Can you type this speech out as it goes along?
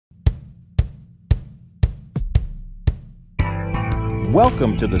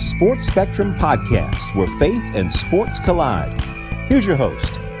Welcome to the Sports Spectrum Podcast, where faith and sports collide. Here's your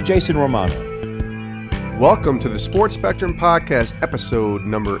host, Jason Romano. Welcome to the Sports Spectrum Podcast, episode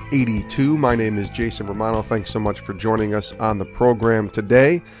number 82. My name is Jason Romano. Thanks so much for joining us on the program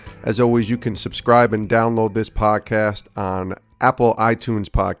today. As always, you can subscribe and download this podcast on Apple iTunes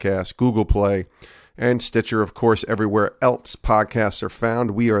Podcasts, Google Play, and Stitcher. Of course, everywhere else podcasts are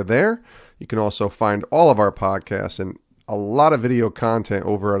found, we are there. You can also find all of our podcasts and a lot of video content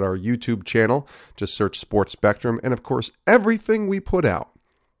over at our YouTube channel. Just search Sports Spectrum. And of course, everything we put out,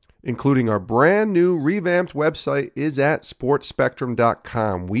 including our brand new revamped website, is at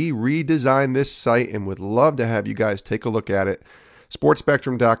sportspectrum.com. We redesigned this site and would love to have you guys take a look at it.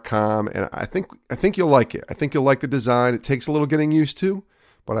 Sportspectrum.com. And I think you'll like it. I think you'll like the design. It takes a little getting used to,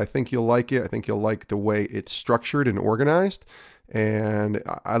 but I think you'll like it. I think you'll like the way it's structured and organized. And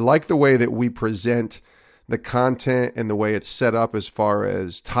I like the way that we present the content and the way it's set up as far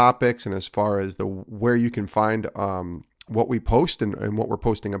as topics and as far as where you can find what we post and what we're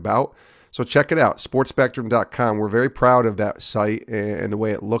posting about. So check it out, sportspectrum.com. We're very proud of that site and the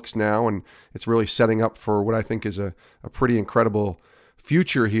way it looks now, and it's really setting up for what I think is a pretty incredible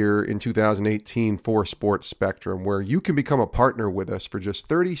future here in 2018 for Sports Spectrum, where you can become a partner with us for just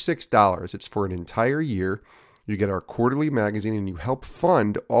 $36. It's for an entire year. You get our quarterly magazine and you help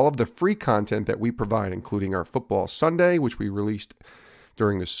fund all of the free content that we provide, including our Football Sunday, which we released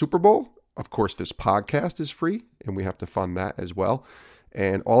during the Super Bowl. Of course, this podcast is free and we have to fund that as well.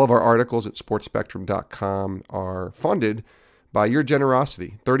 And all of our articles at sportspectrum.com are funded by your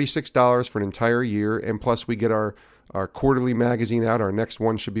generosity. $36 for an entire year. And plus we get our quarterly magazine out. Our next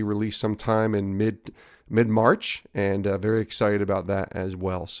one should be released sometime in mid-March, and very excited about that as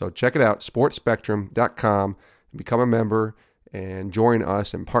well. So check it out, sportspectrum.com. Become a member and join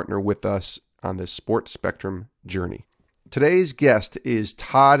us and partner with us on this Sports Spectrum journey. Today's guest is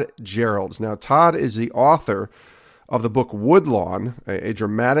Todd Gerelds. Now, Todd is the author of the book Woodlawn, a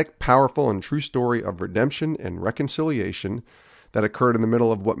dramatic, powerful, and true story of redemption and reconciliation that occurred in the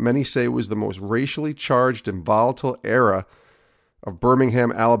middle of what many say was the most racially charged and volatile era of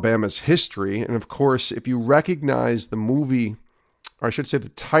Birmingham, Alabama's history. And of course, if you recognize the movie, or I should say the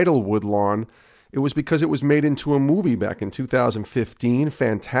title Woodlawn, it was because it was made into a movie back in 2015.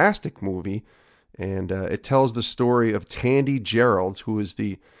 Fantastic movie. And it tells the story of Tandy Gerelds, who is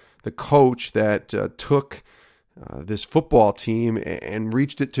the coach that took this football team and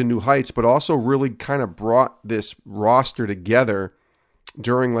reached it to new heights, but also really kind of brought this roster together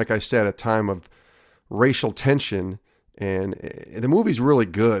during, like I said, a time of racial tension. And the movie's really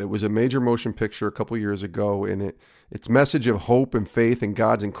good. It was a major motion picture a couple years ago, and its message of hope and faith in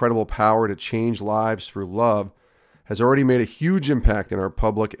God's incredible power to change lives through love has already made a huge impact in our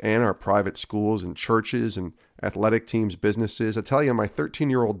public and our private schools and churches and athletic teams, businesses. I tell you, my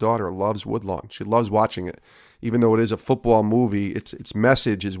 13-year-old daughter loves Woodlawn. She loves watching it. Even though it is a football movie, its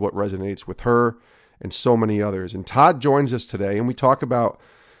message is what resonates with her and so many others. And Todd joins us today, and we talk about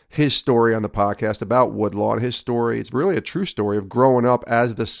his story on the podcast, about Woodlawn, his story. It's really a true story of growing up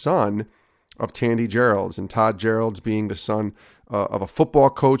as the son of Tandy Gerelds, and Todd Gerelds being the son of a football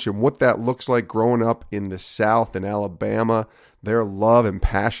coach, and what that looks like growing up in the South in Alabama, their love and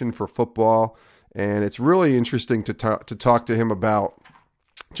passion for football. And it's really interesting to talk to him about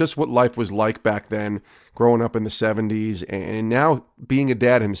just what life was like back then, growing up in the 70s, and now being a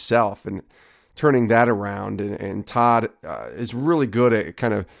dad himself and turning that around. And Todd is really good at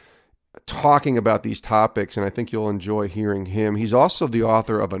kind of talking about these topics, and I think you'll enjoy hearing him. He's also the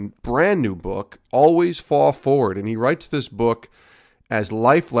author of a brand new book, Always Fall Forward, and he writes this book as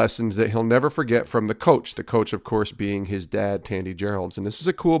life lessons that he'll never forget from the coach, of course, being his dad, Tandy Gerelds. And this is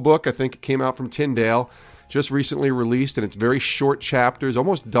a cool book. I think it came out from Tyndale, just recently released, and it's very short chapters,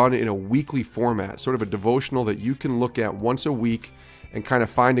 almost done in a weekly format, sort of a devotional that you can look at once a week and kind of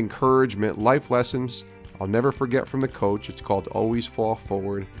find encouragement, life lessons I'll never forget from the coach. It's called Always Fall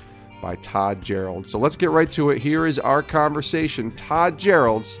Forward by Todd Gerelds. So let's get right to it. Here is our conversation. Todd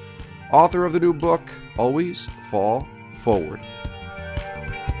Gerelds, author of the new book, Always Fall Forward.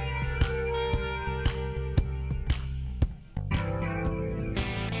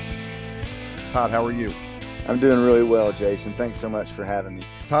 Todd, how are you? I'm doing really well, Jason. Thanks so much for having me.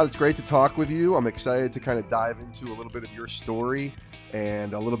 Todd, it's great to talk with you. I'm excited to kind of dive into a little bit of your story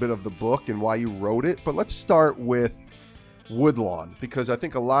and a little bit of the book and why you wrote it. But let's start with Woodlawn, because I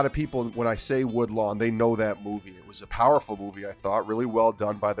think a lot of people, when I say Woodlawn, they know that movie. It was a powerful movie, I thought, really well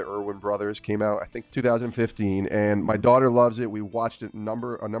done by the Irwin brothers. Came out, I think, 2015, and my daughter loves it. We watched it a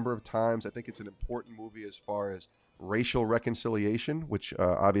number of times. I think it's an important movie as far as racial reconciliation, which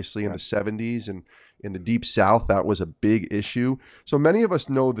obviously in the 70s and in the Deep South, that was a big issue. So many of us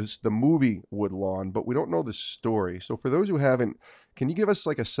know the movie Woodlawn, but we don't know the story. So for those who haven't, can you give us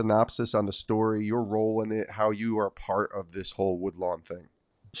like a synopsis on the story, your role in it, how you are part of this whole Woodlawn thing?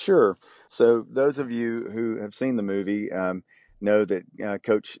 Sure. So those of you who have seen the movie know that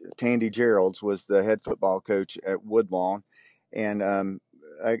Coach Tandy Gerelds was the head football coach at Woodlawn, and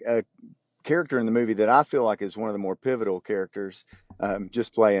a character in the movie that I feel like is one of the more pivotal characters,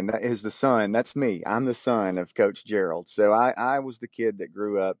 just playing, that is the son. That's me. I'm the son of Coach Gerald. So I was the kid that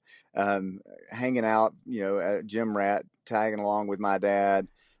grew up hanging out, at gym rat, tagging along with my dad,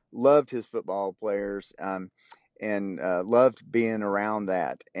 loved his football players, and loved being around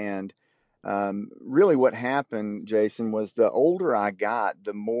that. And really what happened, Jason, was the older I got,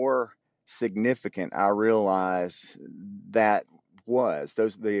 the more significant I realized that was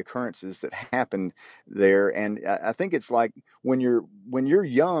the occurrences that happened there. And I think it's like when you're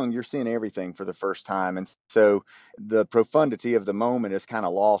young, you're seeing everything for the first time, and so the profundity of the moment is kind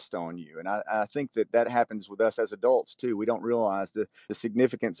of lost on you. And I think that happens with us as adults too. We don't realize the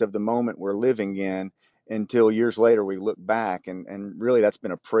significance of the moment we're living in until years later we look back. And really that's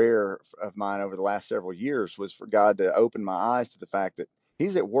been a prayer of mine over the last several years, was for God to open my eyes to the fact that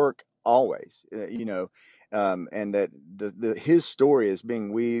he's at work always, and that his story is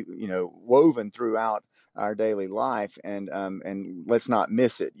being woven throughout our daily life, and let's not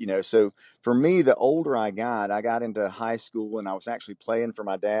miss it. So for me, the older I got into high school, and I was actually playing for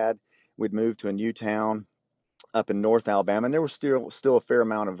my dad. We'd moved to a new town up in North Alabama, and there was still a fair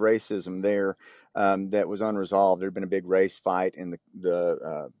amount of racism there that was unresolved. There had been a big race fight in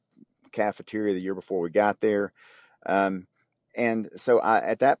the cafeteria the year before we got there. And so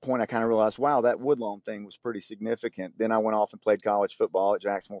at that point, I kind of realized, wow, that Woodlawn thing was pretty significant. Then I went off and played college football at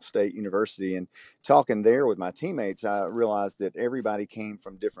Jacksonville State University. And talking there with my teammates, I realized that everybody came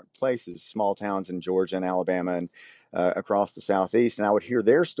from different places, small towns in Georgia and Alabama and across the Southeast. And I would hear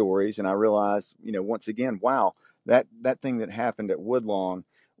their stories, and I realized, once again, wow, that thing that happened at Woodlawn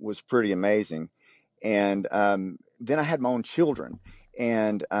was pretty amazing. And then I had my own children.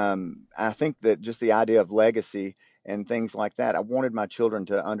 And I think that just the idea of legacy and things like that, I wanted my children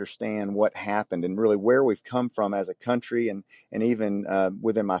to understand what happened and really where we've come from as a country, and even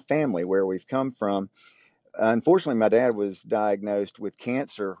within my family, where we've come from. Unfortunately, my dad was diagnosed with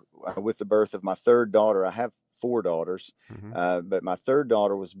cancer with the birth of my third daughter. I have four daughters, but my third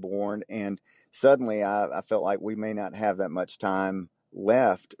daughter was born, and suddenly I felt like we may not have that much time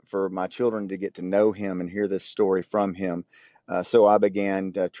left for my children to get to know him and hear this story from him. So I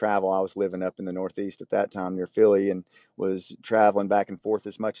began to travel. I was living up in the Northeast at that time near Philly, and was traveling back and forth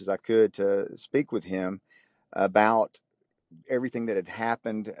as much as I could to speak with him about everything that had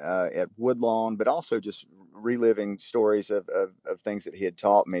happened at Woodlawn, but also just reliving stories of things that he had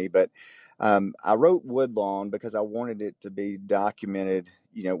taught me. But I wrote Woodlawn because I wanted it to be documented,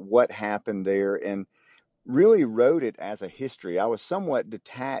 what happened there, and really wrote it as a history. I was somewhat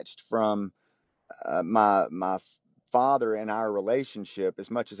detached from my father and our relationship, as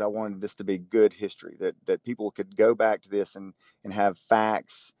much as I wanted this to be good history, that people could go back to this and have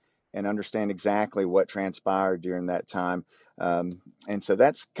facts and understand exactly what transpired during that time. And so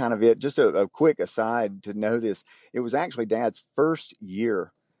that's kind of it. Just a quick aside to know this. It was actually Dad's first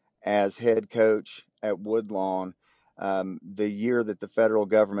year as head coach at Woodlawn, the year that the federal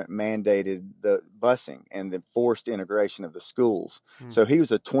government mandated the busing and the forced integration of the schools. So he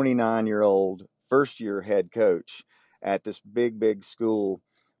was a 29-year-old first-year head coach at this big school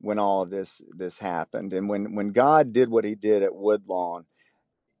when all of this happened. And when God did what he did at Woodlawn,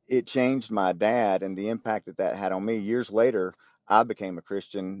 it changed my dad, and the impact that had on me. Years later, I became a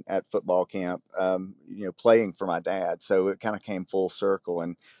Christian at football camp, playing for my dad. So it kind of came full circle,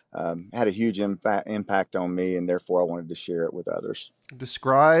 and had a huge impact on me, and therefore I wanted to share it with others.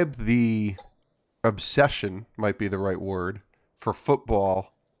 Describe the obsession, might be the right word, for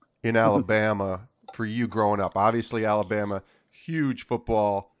football in Alabama for you growing up. Obviously, Alabama, huge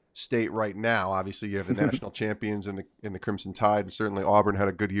football state right now. Obviously, you have the national champions in the Crimson Tide, and certainly Auburn had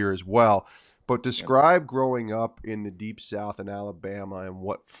a good year as well. But describe growing up in the Deep South in Alabama and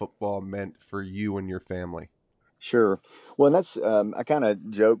what football meant for you and your family. Sure. Well, and that's I kind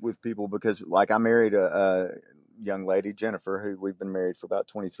of joke with people because, like, I married a young lady, Jennifer, who we've been married for about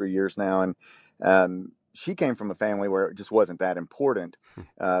 23 years now, and she came from a family where it just wasn't that important.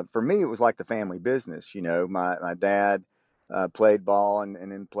 For me, it was like the family business. My dad played ball and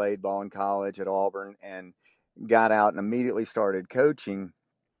then played ball in college at Auburn, and got out and immediately started coaching.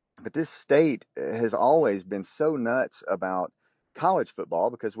 But this state has always been so nuts about college football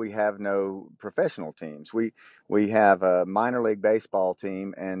because we have no professional teams. We have a minor league baseball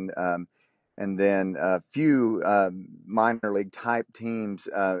team and then a few minor league type teams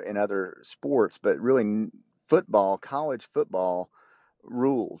in other sports, but really football, college football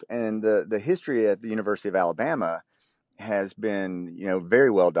ruled. And the history at the University of Alabama has been,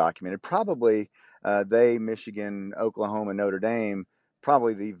 very well documented. Probably they, Michigan, Oklahoma, Notre Dame,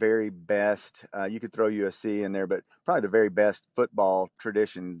 probably the very best. You could throw USC in there, but probably the very best football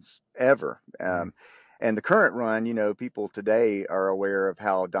traditions ever. And the current run, people today are aware of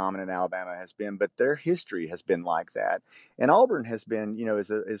how dominant Alabama has been, but their history has been like that. And Auburn has been,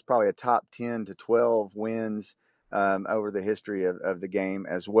 is probably a top 10 to 12 wins over the history of the game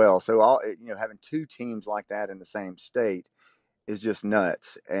as well. So having two teams like that in the same state is just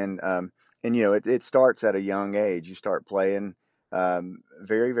nuts. And it starts at a young age. You start playing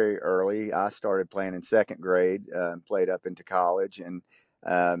very, very early. I started playing in second grade, played up into college, and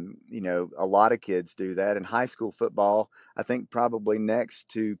a lot of kids do that. In high school football, I think probably next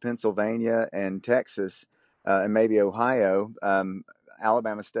to Pennsylvania and Texas and maybe Ohio,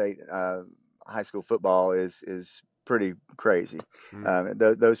 Alabama State high school football is pretty crazy.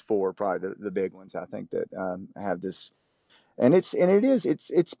 Those four are probably the big ones I think that have this. And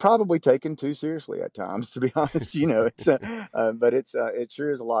it's probably taken too seriously at times, to be honest. But it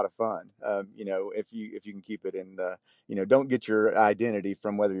sure is a lot of fun. If you can keep it in the, don't get your identity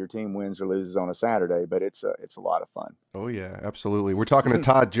from whether your team wins or loses on a Saturday, but it's a lot of fun. Oh yeah, absolutely. We're talking to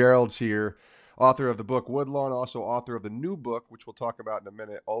Todd Gerelds here, author of the book Woodlawn, also author of the new book, which we'll talk about in a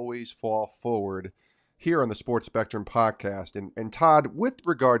minute, Always Fall Forward, here on the Sports Spectrum podcast. And Todd, with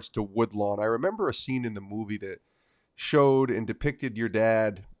regards to Woodlawn, I remember a scene in the movie that showed and depicted your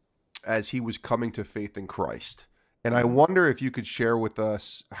dad as he was coming to faith in Christ. And I wonder if you could share with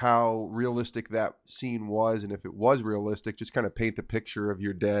us how realistic that scene was, and if it was realistic, just kind of paint the picture of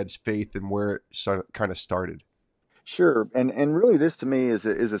your dad's faith and where it kind of started. Sure, and really, this to me is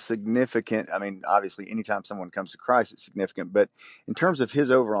a significant. I mean, obviously, anytime someone comes to Christ, it's significant. But in terms of his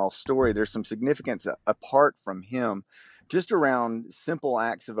overall story, there's some significance apart from him, just around simple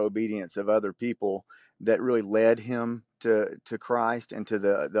acts of obedience of other people that really led him to Christ and to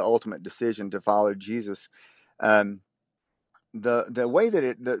the ultimate decision to follow Jesus. Um, the way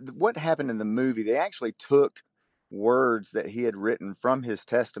that what happened in the movie, they actually took words that he had written from his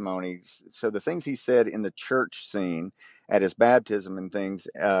testimonies. So the things he said in the church scene at his baptism and things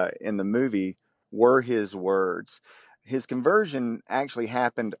in the movie were his words. His conversion actually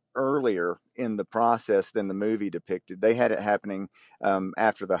happened earlier in the process than the movie depicted. They had it happening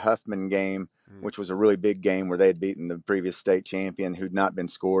after the Huffman game, which was a really big game where they had beaten the previous state champion who'd not been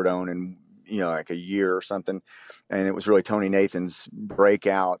scored on in like a year or something. And it was really Tony Nathan's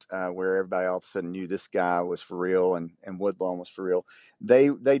breakout where everybody all of a sudden knew this guy was for real and Woodlawn was for real.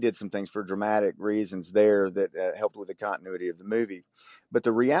 They did some things for dramatic reasons there that helped with the continuity of the movie. But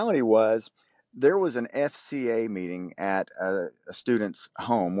the reality was there was an FCA meeting at a student's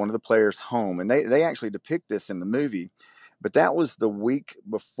home, one of the players' home, and they actually depict this in the movie. But that was the week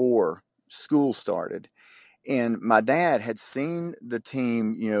before school started. And my dad had seen the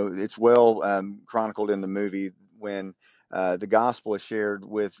team, it's well chronicled in the movie when the gospel is shared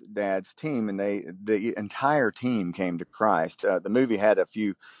with Dad's team, and the entire team came to Christ. The movie had a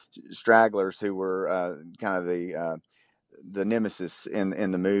few stragglers who were kind of the nemesis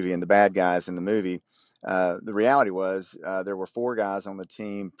in the movie and the bad guys in the movie. The reality was there were four guys on the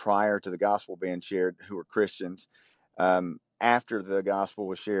team prior to the gospel being shared who were Christians. After the gospel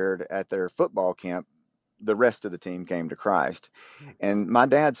was shared at their football camp, the rest of the team came to Christ. And my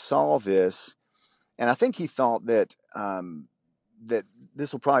dad saw this, and I think he thought that that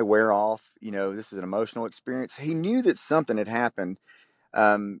this will probably wear off. This is an emotional experience. He knew that something had happened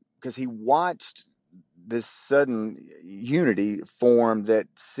because he watched this sudden unity form that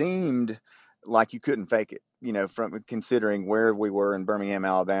seemed like you couldn't fake it. From considering where we were in Birmingham,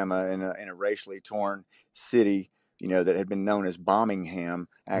 Alabama, in a racially torn city, that had been known as Bombingham,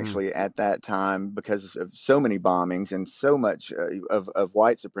 actually, at that time, because of so many bombings and so much of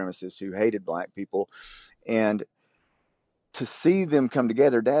white supremacists who hated black people. And to see them come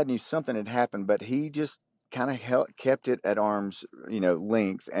together, Dad knew something had happened, but he just kind of kept it at arm's,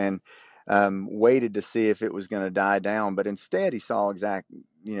 length and waited to see if it was going to die down. But instead, he saw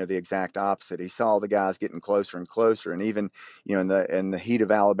the exact opposite. He saw the guys getting closer and closer, and even in the heat of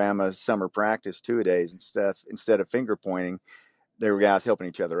Alabama summer practice, two-a-days and stuff, instead of finger pointing, there were guys helping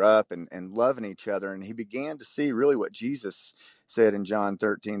each other up and loving each other. And he began to see really what Jesus said in John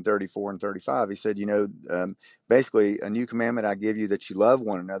 13:34 and 35. He said, basically, a new commandment I give you, that you love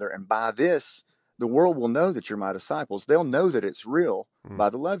one another, and by this the world will know that you're my disciples. They'll know that it's real Mm. by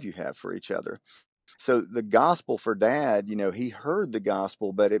the love you have for each other. So the gospel for Dad, he heard the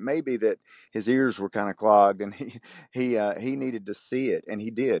gospel, but it may be that his ears were kind of clogged, and he needed to see it, and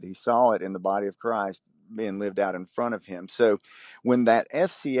he did. He saw it in the body of Christ being lived out in front of him. So when that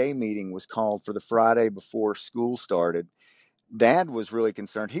FCA meeting was called for the Friday before school started, Dad was really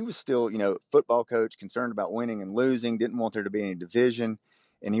concerned. He was still, football coach, concerned about winning and losing, didn't want there to be any division.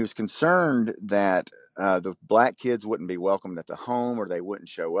 And he was concerned that the black kids wouldn't be welcomed at the home, or they wouldn't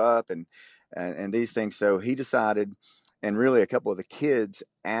show up, and these things. So he decided, and really a couple of the kids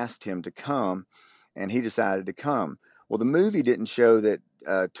asked him to come, and he decided to come. Well, the movie didn't show that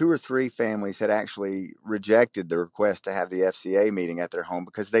two or three families had actually rejected the request to have the FCA meeting at their home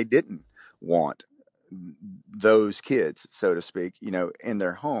because they didn't want those kids, so to speak, in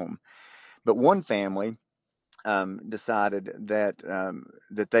their home. But one family decided that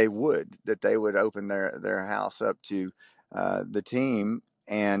they would open their house up to the team,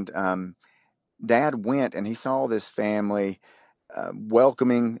 and Dad went and he saw this family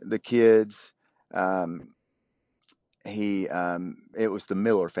welcoming the kids. Um, it was the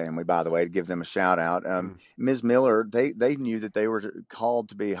Miller family, by the way, to give them a shout out. Ms. Miller, they knew that they were called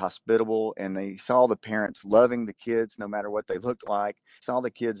to be hospitable, and they saw the parents loving the kids no matter what they looked like. Saw the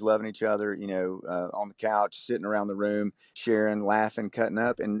kids loving each other, on the couch, sitting around the room, sharing, laughing, cutting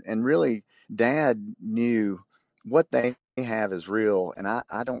up, and really, Dad knew what they have is real, and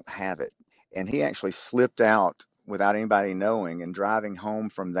I don't have it. And he actually slipped out without anybody knowing, and driving home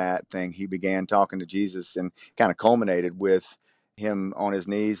from that thing, he began talking to Jesus, and kind of culminated with him on his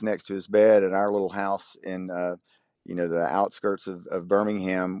knees next to his bed at our little house in the outskirts of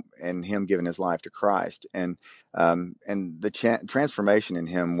Birmingham, and him giving his life to Christ. And the transformation in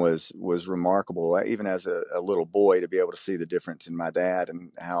him was remarkable. Even as a little boy, to be able to see the difference in my dad,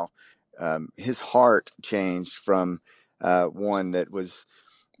 and how his heart changed from one that was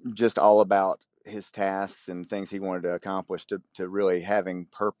just all about his tasks and things he wanted to accomplish, to really having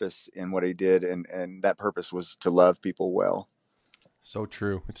purpose in what he did. And that purpose was to love people well. So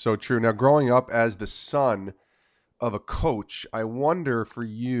true. It's so true. Now, growing up as the son of a coach, I wonder for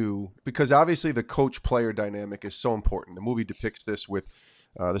you, because obviously the coach-player dynamic is so important. The movie depicts this with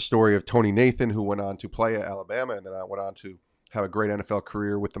the story of Tony Nathan, who went on to play at Alabama, and then I went on to have a great NFL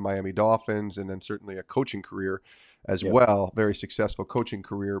career with the Miami Dolphins, and then certainly a coaching career as well, very successful coaching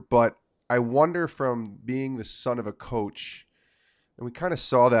career. But I wonder, from being the son of a coach, and we kind of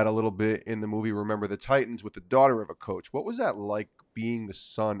saw that a little bit in the movie Remember the Titans with the daughter of a coach. What was that like, being the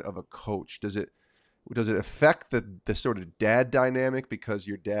son of a coach? Does it affect the sort of dad dynamic because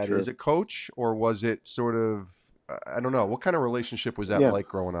your dad Sure. is a coach, or was it sort of, I don't know, what kind of relationship was that like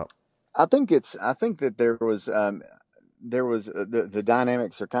growing up? I think that there was the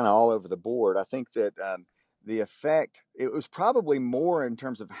dynamics are kind of all over the board. I think that the effect, it was probably more in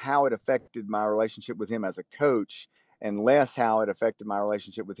terms of how it affected my relationship with him as a coach, and less how it affected my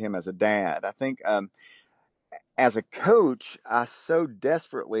relationship with him as a dad. I think as a coach, I so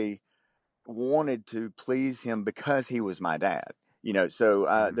desperately wanted to please him because he was my dad.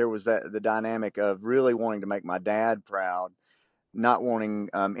 So there was the dynamic of really wanting to make my dad proud, not wanting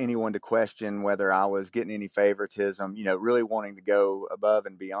anyone to question whether I was getting any favoritism, really wanting to go above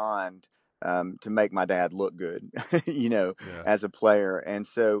and beyond to make my dad look good, as a player. And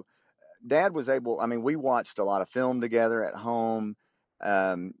so Dad was able, I mean, we watched a lot of film together at home.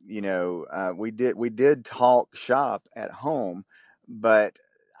 We did talk shop at home, but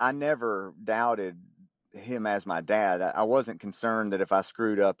I never doubted him as my dad. I wasn't concerned that if I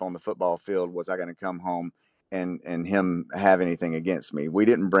screwed up on the football field, was I going to come home and him have anything against me. We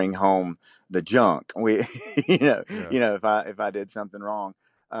didn't bring home the junk. We, if I did something wrong.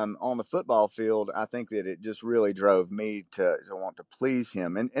 On the football field, I think that it just really drove me to want to please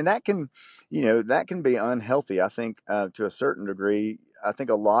him, and that can be unhealthy. I think to a certain degree. I think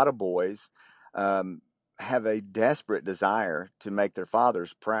a lot of boys have a desperate desire to make their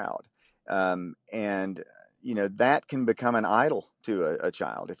fathers proud, and that can become an idol to a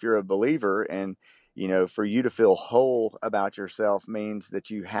child. If you're a believer, and for you to feel whole about yourself means that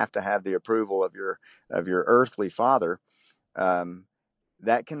you have to have the approval of your earthly father. Um,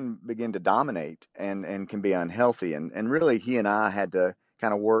 that can begin to dominate, and can be unhealthy. And really, he and I had to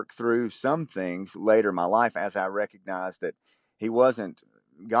kind of work through some things later in my life, as I recognized that he wasn't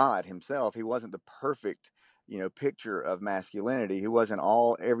God himself. He wasn't the perfect, picture of masculinity. He wasn't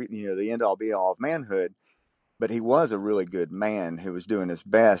the end all be all of manhood, but he was a really good man who was doing his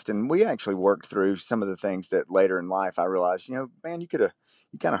best. And we actually worked through some of the things that later in life I realized, man, you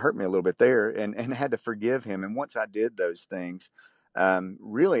kind of hurt me a little bit there, and had to forgive him. And once I did those things,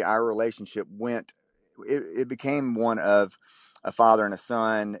 really our relationship it became one of a father and a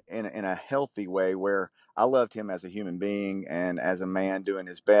son in a healthy way, where I loved him as a human being and as a man doing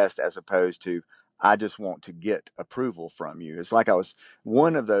his best, as opposed to I just want to get approval from you. It's like I was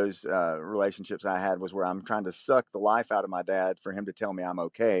one of those relationships I had was where I'm trying to suck the life out of my dad for him to tell me I'm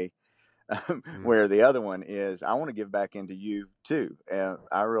okay. Mm. Where the other one is, I want to give back into you too.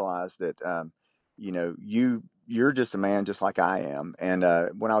 I realized that, you're just a man just like I am. And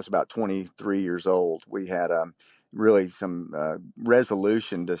when I was about 23 years old, we had really some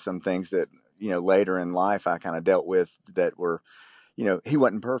resolution to some things that, later in life I kind of dealt with that were, he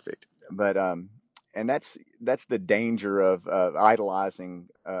wasn't perfect, but and that's the danger of idolizing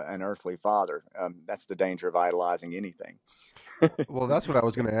an earthly father. That's the danger of idolizing anything. Well, that's what I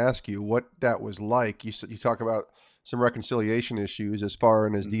was going to ask you, what that was like. You talk about some reconciliation issues as far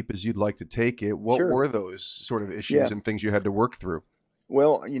and as deep as you'd like to take it. What Sure. were those sort of Yeah. issues and things you had to work through?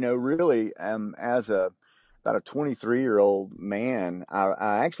 Well, really, as about a 23-year-old man,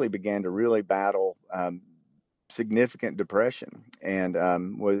 I actually began to really battle significant depression, and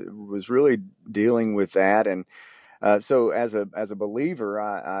was really dealing with that. And so, as a believer,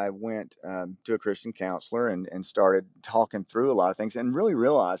 I went to a Christian counselor and started talking through a lot of things, and really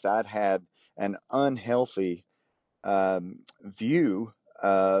realized I'd had an unhealthy view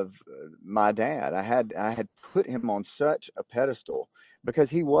of my dad. I had put him on such a pedestal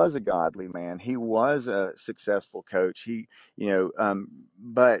because he was a godly man. He was a successful coach.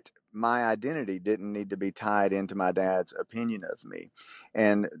 But my identity didn't need to be tied into my dad's opinion of me,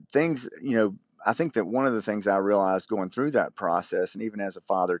 and things. I think that one of the things I realized going through that process, and even as a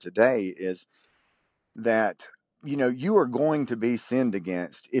father today, is that you are going to be sinned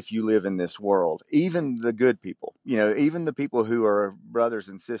against if you live in this world. Even the good people, even the people who are brothers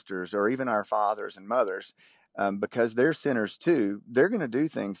and sisters, or even our fathers and mothers, because they're sinners too, they're going to do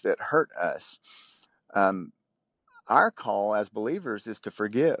things that hurt us. um, our call as believers is to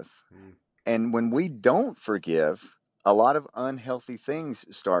forgive, Mm. and when we don't forgive, a lot of unhealthy things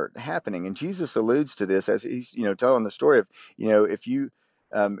start happening. And Jesus alludes to this as he's, telling the story of, if you,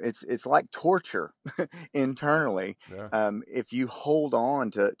 it's like torture internally. Yeah. If you hold on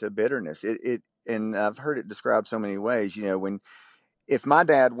to bitterness, and I've heard it described so many ways. If my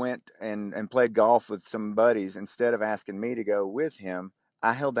dad went and played golf with some buddies, instead of asking me to go with him,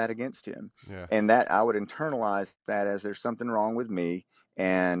 I held that against him. Yeah. And that I would internalize that as there's something wrong with me,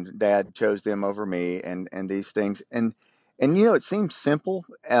 and dad chose them over me, and these things. And it seems simple.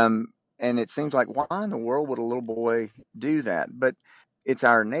 And it seems like, why in the world would a little boy do that? But it's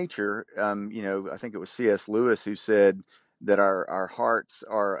our nature. I think it was C.S. Lewis who said that our hearts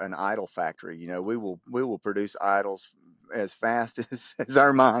are an idol factory. We will produce idols as fast as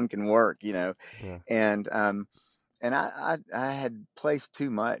our mind can work. Yeah. And I had placed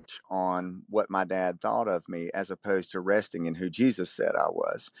too much on what my dad thought of me, as opposed to resting in who Jesus said I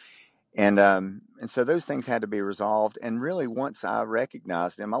was. And so those things had to be resolved. And really, once I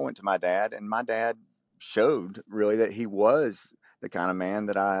recognized them, I went to my dad, and my dad showed really that he was the kind of man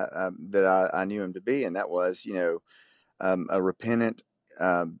that I knew him to be, and that was, a repentant,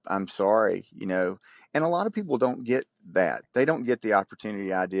 I'm sorry. And a lot of people don't get that. They don't get the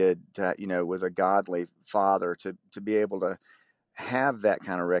opportunity I did to, with a godly father, to be able to have that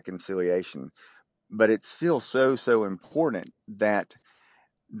kind of reconciliation. But it's still so important that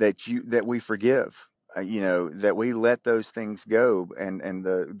we forgive, that we let those things go. And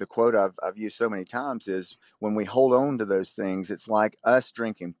the quote I've used so many times is, when we hold on to those things, it's like us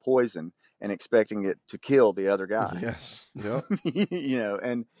drinking poison and expecting it to kill the other guy. Yes. Yep.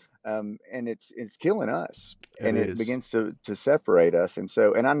 And it's killing us, It and it is. begins to separate us.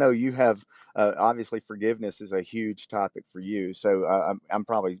 And I know you have, obviously forgiveness is a huge topic for you, so I'm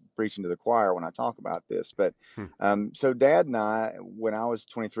probably preaching to the choir when I talk about this. But Hmm. so dad and I, when I was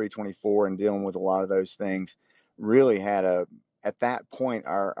 23, 24, and dealing with a lot of those things, really had at that point,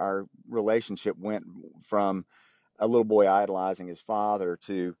 our relationship went from a little boy idolizing his father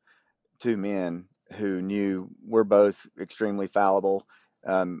to two men who knew we're both extremely fallible.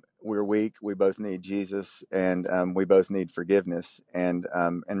 We're weak. We both need Jesus, and we both need forgiveness. And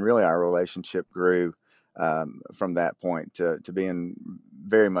really, our relationship grew from that point to being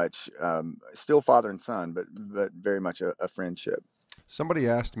very much, still father and son, but very much a friendship. Somebody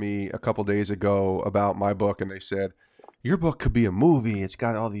asked me a couple days ago about my book, and they said, "Your book could be a movie. It's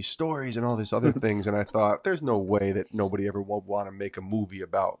got all these stories and all these other things." And I thought, there's no way that nobody ever would want to make a movie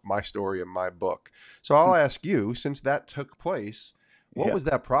about my story and my book. So I'll ask you, since that took place, what Yeah. was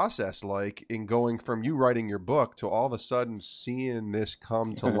that process like in going from you writing your book to all of a sudden seeing this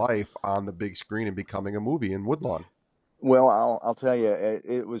come to life on the big screen and becoming a movie in Woodlawn? Well, I'll tell you,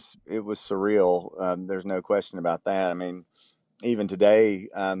 it was surreal. There's no question about that. I mean, even today,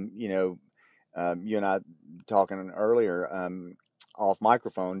 you and I talking earlier off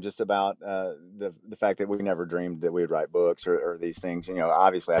microphone just about the fact that we never dreamed that we'd write books or these things. You know,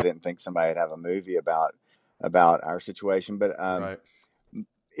 obviously, I didn't think somebody would have a movie about our situation, but Right.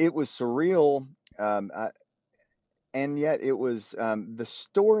 it was surreal. And yet it was the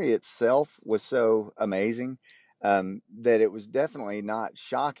story itself was so amazing that it was definitely not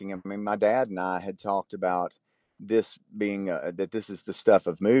shocking. I mean, my dad and I had talked about this being that this is the stuff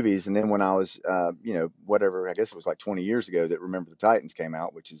of movies, and then when I was whatever, I guess it was like 20 years ago that Remember the Titans came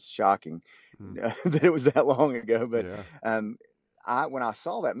out, which is shocking Mm. that it was that long ago. But Yeah. when I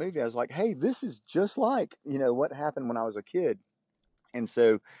saw that movie, I was like, hey, this is just like what happened when I was a kid. And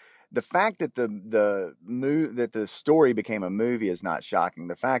so the fact that the story became a movie is not shocking.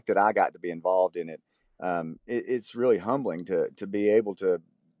 The fact that I got to be involved in it, it's really humbling to be able to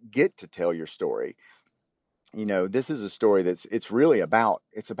get to tell your story. You know, this is a story it's really about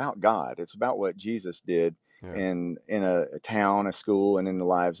God. It's about what Jesus did Yeah. in a town, a school, and in the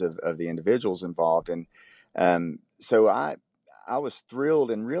lives of the individuals involved. And so I was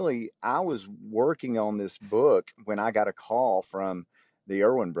thrilled, and really I was working on this book when I got a call from the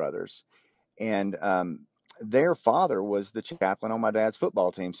Irwin brothers, and their father was the chaplain on my dad's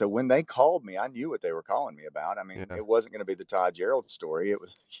football team. So when they called me, I knew what they were calling me about. I mean, Yeah. it wasn't going to be the Todd Gerald story. It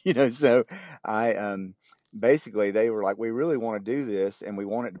was, so I basically they were like, we really want to do this, and we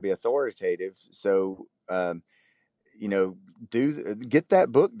want it to be authoritative. So you know, get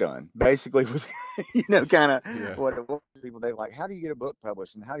that book done. Basically, was kind of Yeah. what it was. People they were like, how do you get a book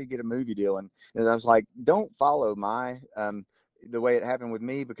published, and how do you get a movie deal? And I was like, don't follow my the way it happened with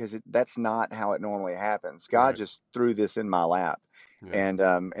me, because that's not how it normally happens. God Right. just threw this in my lap,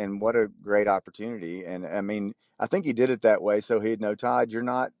 Yeah. and what a great opportunity. And I mean, I think He did it that way so He'd know, Todd, you're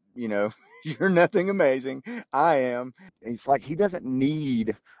not, you're nothing amazing. I am. It's like He doesn't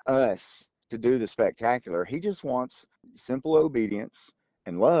need us to do the spectacular. He just wants simple obedience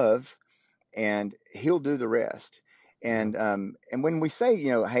and love, and He'll do the rest. Yeah. And when we say,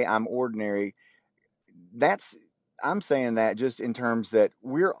 hey, I'm ordinary, that's I'm saying that just in terms that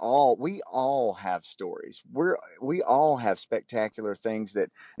we all have stories. We all have spectacular things that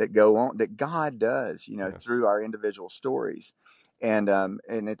go on that God does, Yes. through our individual stories. And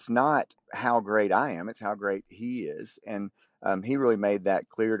it's not how great I am, it's how great He is. And He really made that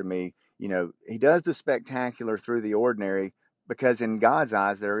clear to me. He does the spectacular through the ordinary, because in God's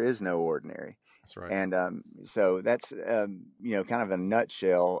eyes there is no ordinary. That's right. And so that's kind of a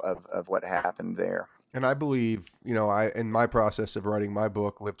nutshell of what happened there. And I believe, in my process of writing my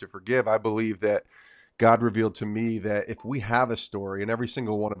book, Live to Forgive, I believe that God revealed to me that if we have a story, and every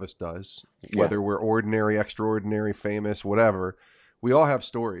single one of us does, Yeah. whether we're ordinary, extraordinary, famous, whatever, we all have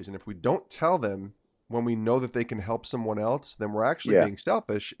stories. And if we don't tell them when we know that they can help someone else, then we're actually Yeah. being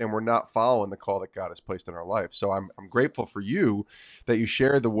selfish and we're not following the call that God has placed in our life. So I'm grateful for you that you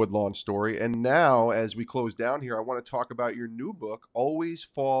shared the Woodlawn story. And now, as we close down here, I want to talk about your new book, Always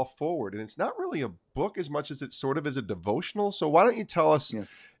Fall Forward. And it's not really a book as much as it sort of is a devotional. So why don't you tell us, Yeah.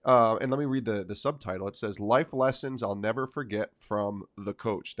 and let me read the subtitle. It says, Life Lessons I'll Never Forget from the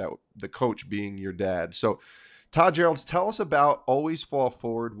Coach, that the coach being your dad. So Todd Gerelds, tell us about Always Fall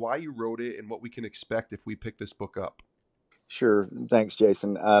Forward, why you wrote it, and what we can expect if we pick this book up. Sure. Thanks,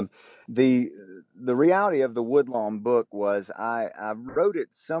 Jason. The reality of the Woodlawn book was I wrote it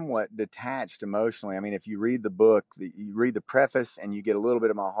somewhat detached emotionally. I mean, if you read the book, you read the preface, and you get a little bit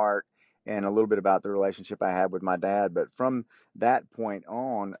of my heart and a little bit about the relationship I had with my dad. But from that point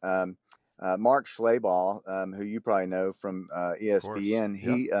on, Mark Schlabach, who you probably know from Of course. ESPN,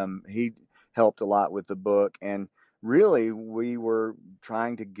 Yep. he helped a lot with the book. And really, we were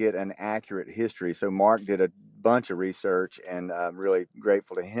trying to get an accurate history. So Mark did a bunch of research, and I'm really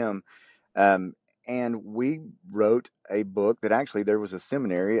grateful to him. Um, and we wrote a book that actually there was a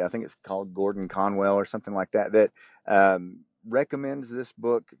seminary, I think it's called Gordon Conwell or something like that, that recommends this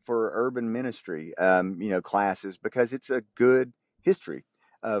book for urban ministry, classes, because it's a good history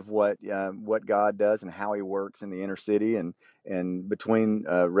of what God does and how He works in the inner city and between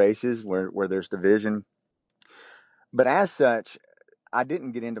races where there's division. But as such, I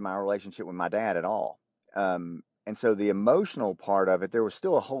didn't get into my relationship with my dad at all. And so the emotional part of it, there was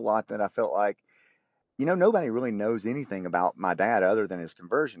still a whole lot that I felt like, nobody really knows anything about my dad other than his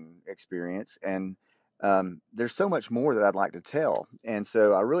conversion experience. And there's so much more that I'd like to tell. And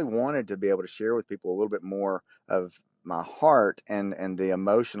so I really wanted to be able to share with people a little bit more of my heart and the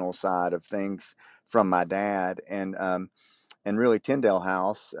emotional side of things from my dad. And really Tyndale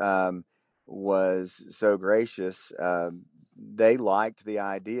House was so gracious. They liked the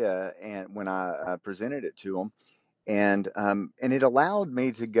idea, and when I presented it to them, and it allowed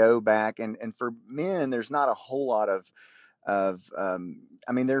me to go back and for men, there's not a whole lot of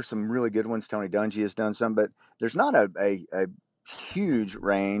I mean, there's some really good ones. Tony Dungy has done some, but there's not a huge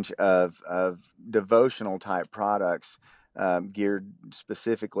range of devotional type products geared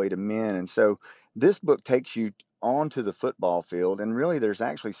specifically to men. And so this book takes you onto the football field, and really there's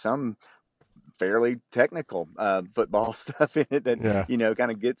actually some fairly technical football stuff in it that Yeah.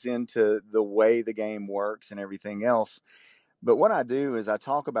 kind of gets into the way the game works and everything else. But what I do is I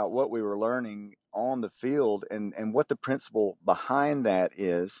talk about what we were learning on the field and what the principle behind that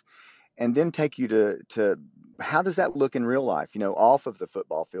is, and then take you to how does that look in real life, off of the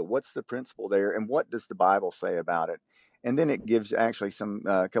football field? What's the principle there, and what does the Bible say about it? And then it gives actually some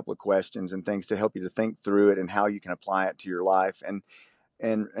couple of questions and things to help you to think through it and how you can apply it to your life. And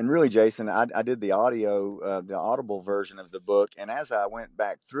really, Jason, I did the the audible version of the book, and as I went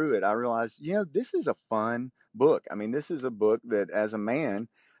back through it, I realized, this is a fun book. I mean, this is a book that, as a man,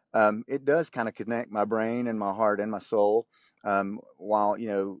 it does kind of connect my brain and my heart and my soul, while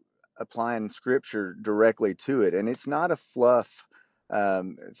applying Scripture directly to it. And it's not a fluff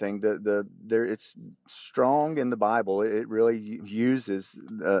thing. It's strong in the Bible. It really uses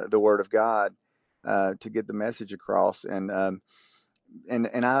the Word of God to get the message across, and I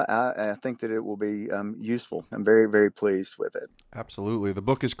think that it will be useful. I'm very, very pleased with it. Absolutely. The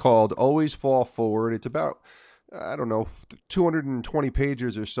book is called Always Fall Forward. It's about, I don't know, 220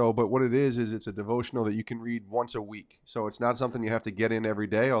 pages or so, but what it is it's a devotional that you can read once a week. So it's not something you have to get in every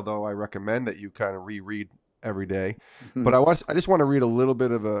day, although I recommend that you kind of reread every day. But I just want to read a little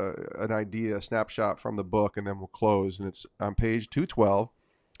bit of an idea, a snapshot from the book, and then we'll close. And it's on page 212.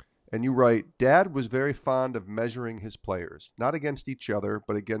 And you write, Dad was very fond of measuring his players, not against each other,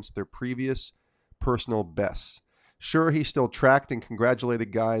 but against their previous personal bests. Sure, he still tracked and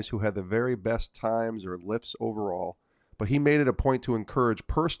congratulated guys who had the very best times or lifts overall, but he made it a point to encourage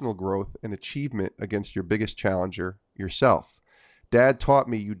personal growth and achievement against your biggest challenger, yourself. Dad taught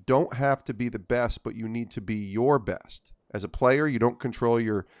me you don't have to be the best, but you need to be your best. As a player, you don't control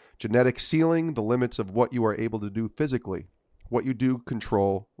your genetic ceiling, the limits of what you are able to do physically. What you do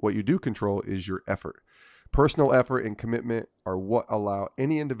control is your effort. Personal effort and commitment are what allow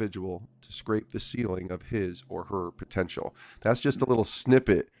any individual to scrape the ceiling of his or her potential. That's just a little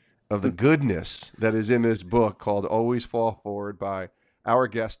snippet of the goodness that is in this book called Always Fall Forward by our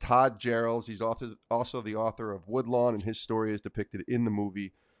guest, Todd Gerelds. He's also the author of Woodlawn, and his story is depicted in the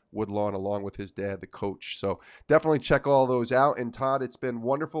movie Woodlawn along with his dad, the coach. So definitely check all those out. And Todd, it's been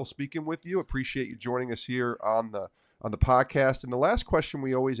wonderful speaking with you. Appreciate you joining us here on the podcast. And the last question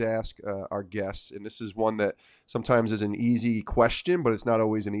we always ask our guests, and this is one that sometimes is an easy question, but it's not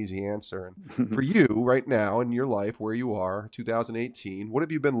always an easy answer. And for you right now in your life, where you are, 2018, what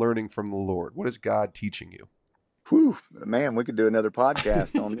have you been learning from the Lord? What is God teaching you? Whew, man, we could do another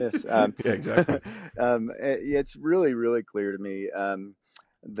podcast on this. Yeah, exactly. It's really, really clear to me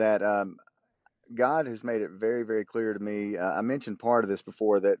that God has made it very, very clear to me. I mentioned part of this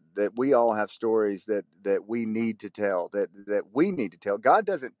before, that we all have stories that we need to tell, that we need to tell. God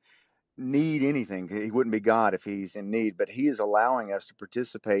doesn't need anything. He wouldn't be God if he's in need, but he is allowing us to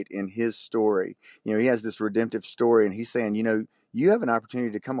participate in his story. He has this redemptive story, and he's saying, you have an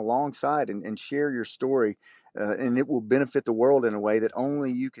opportunity to come alongside and share your story, and it will benefit the world in a way that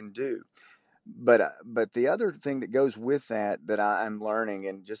only you can do. But the other thing that goes with that I'm learning,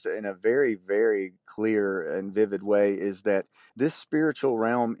 and just in a very, very clear and vivid way, is that this spiritual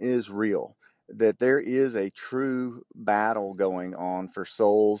realm is real, that there is a true battle going on for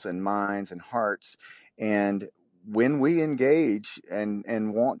souls and minds and hearts. And when we engage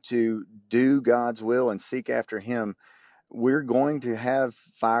and want to do God's will and seek after him, we're going to have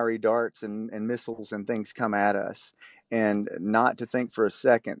fiery darts and missiles and things come at us. And not to think for a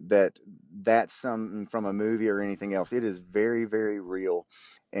second that that's something from a movie or anything else. It is very, very real.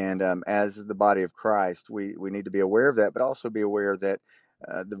 And as the body of Christ, we need to be aware of that, but also be aware that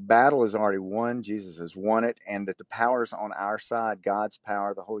the battle is already won. Jesus has won it, and that the power is on our side. God's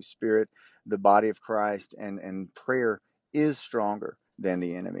power, the Holy Spirit, the body of Christ, and prayer is stronger than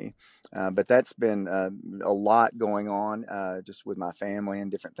the enemy. But that's been a lot going on just with my family and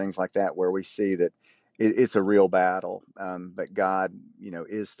different things like that, where we see that it's a real battle, but God,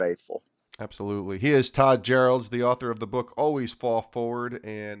 is faithful. Absolutely. He is Todd Gerelds, the author of the book Always Fall Forward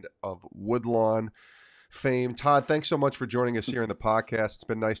and of Woodlawn fame. Todd, thanks so much for joining us here in the podcast. It's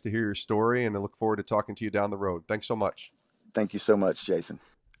been nice to hear your story, and I look forward to talking to you down the road. Thanks so much. Thank you so much, Jason.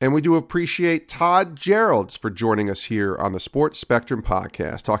 And we do appreciate Todd Gerelds for joining us here on the Sports Spectrum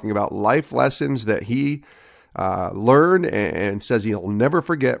podcast, talking about life lessons that he learned and says he'll never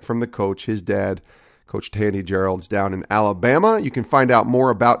forget from the coach, his dad, Coach Tandy Gerelds, down in Alabama. You can find out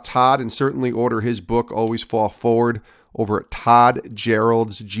more about Todd and certainly order his book, Always Fall Forward, over at Todd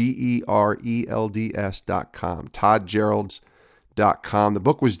Gerelds, GERELDS.com, ToddGerelds.com. The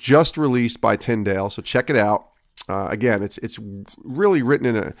book was just released by Tyndale, so check it out. Again, it's really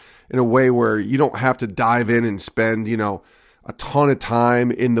written in a way where you don't have to dive in and spend, a ton of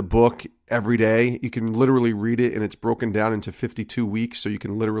time in the book every day. You can literally read it, and it's broken down into 52 weeks, so you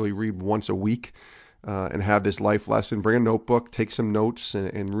can literally read once a week and have this life lesson. Bring a notebook, take some notes,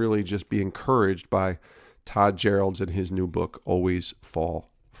 and really just be encouraged by Todd Gerelds and his new book, Always Fall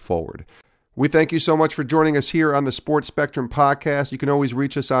Forward. We thank you so much for joining us here on the Sports Spectrum podcast. You can always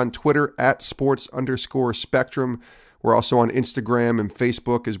reach us on Twitter at sports_spectrum. We're also on Instagram and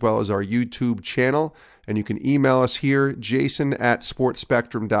Facebook, as well as our YouTube channel. And you can email us here,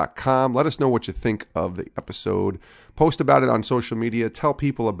 jason@sportspectrum.com. Let us know what you think of the episode. Post about it on social media. Tell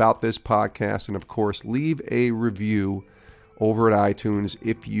people about this podcast. And, of course, leave a review over at iTunes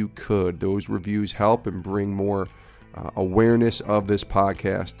if you could. Those reviews help and bring more awareness of this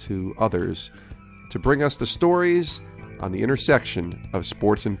podcast to others, to bring us the stories on the intersection of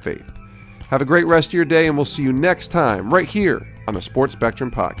sports and faith. Have a great rest of your day, and we'll see you next time right here on the Sports Spectrum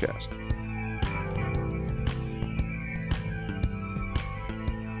podcast.